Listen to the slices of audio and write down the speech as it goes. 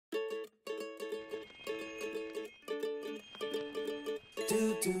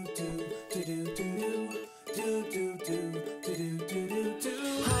do do do do do do do do do do do.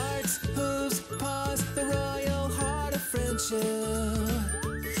 Hearts, hooves, paws, the royal heart of friendship.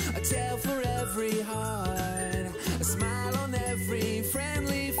 A tale for every heart, a smile on every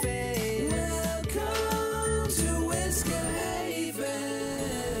friendly face. Welcome to Whisker Haven.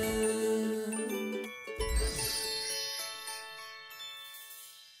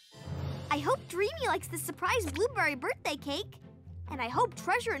 I hope Dreamy likes the surprise blueberry birthday cake. And I hope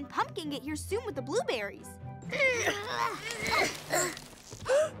Treasure and Pumpkin get here soon with the blueberries.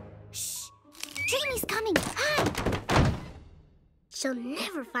 Shh! Dreamy's coming! Hi! She'll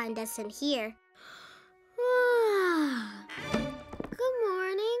never find us in here. Good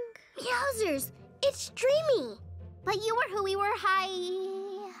morning. Meowsers, it's Dreamy. But you were who we were. Hi,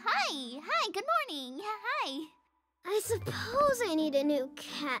 good morning. Hi. I suppose I need a new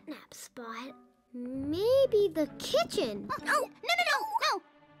catnap spot. Maybe the kitchen. Oh, no.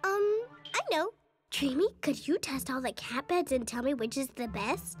 I know. Dreamy, could you test all the cat beds and tell me which is the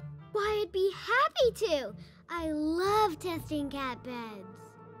best? Why, I'd be happy to. I love testing cat beds.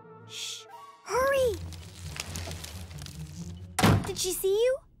 Shh, hurry. Did she see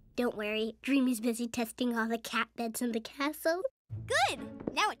you? Don't worry, Dreamy's busy testing all the cat beds in the castle. Good,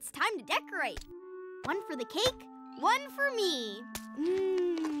 now it's time to decorate. One for the cake, one for me.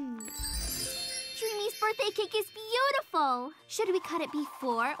 Dreamy's birthday cake is beautiful. Should we cut it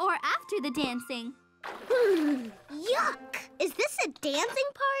before or after the dancing? Yuck! Is this a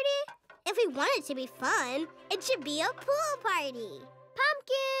dancing party? If we want it to be fun, it should be a pool party.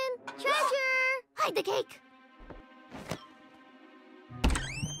 Pumpkin! Treasure! Hide the cake!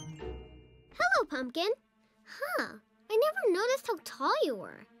 Hello, Pumpkin. Huh, I never noticed how tall you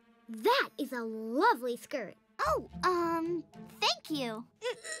were. That is a lovely skirt. Oh, thank you.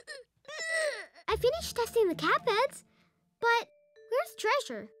 I finished testing the cat beds, but where's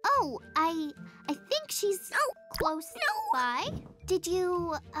Treasure? Oh, I think she's close by. Did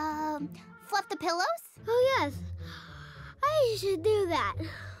you, fluff the pillows? Oh, yes. I should do that.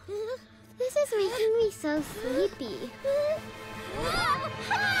 This is making me so sleepy.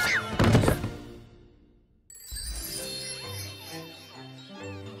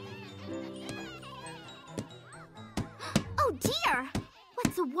 Oh, dear!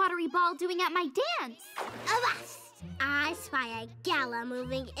 What's a watery ball doing at my dance? Avast! I spy a gala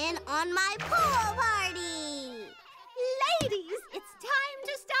moving in on my pool party! Ladies, it's time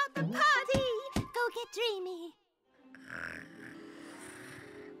to start the party! Go get Dreamy.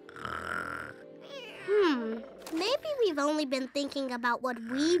 Maybe we've only been thinking about what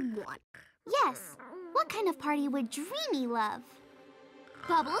we want. Yes. What kind of party would Dreamy love?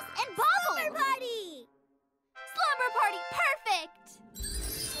 Bubbles and bobbles! Slumber party! Slumber party, perfect!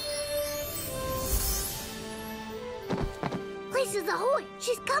 Places ahoy!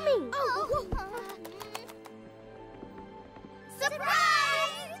 She's coming!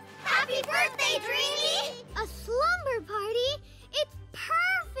 Surprise! Happy birthday, Dreamy! A slumber party? It's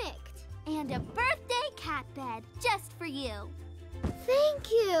perfect! And a birthday cat bed, just for you.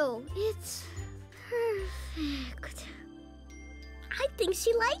 Thank you. It's perfect. I think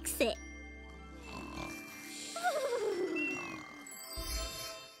she likes it.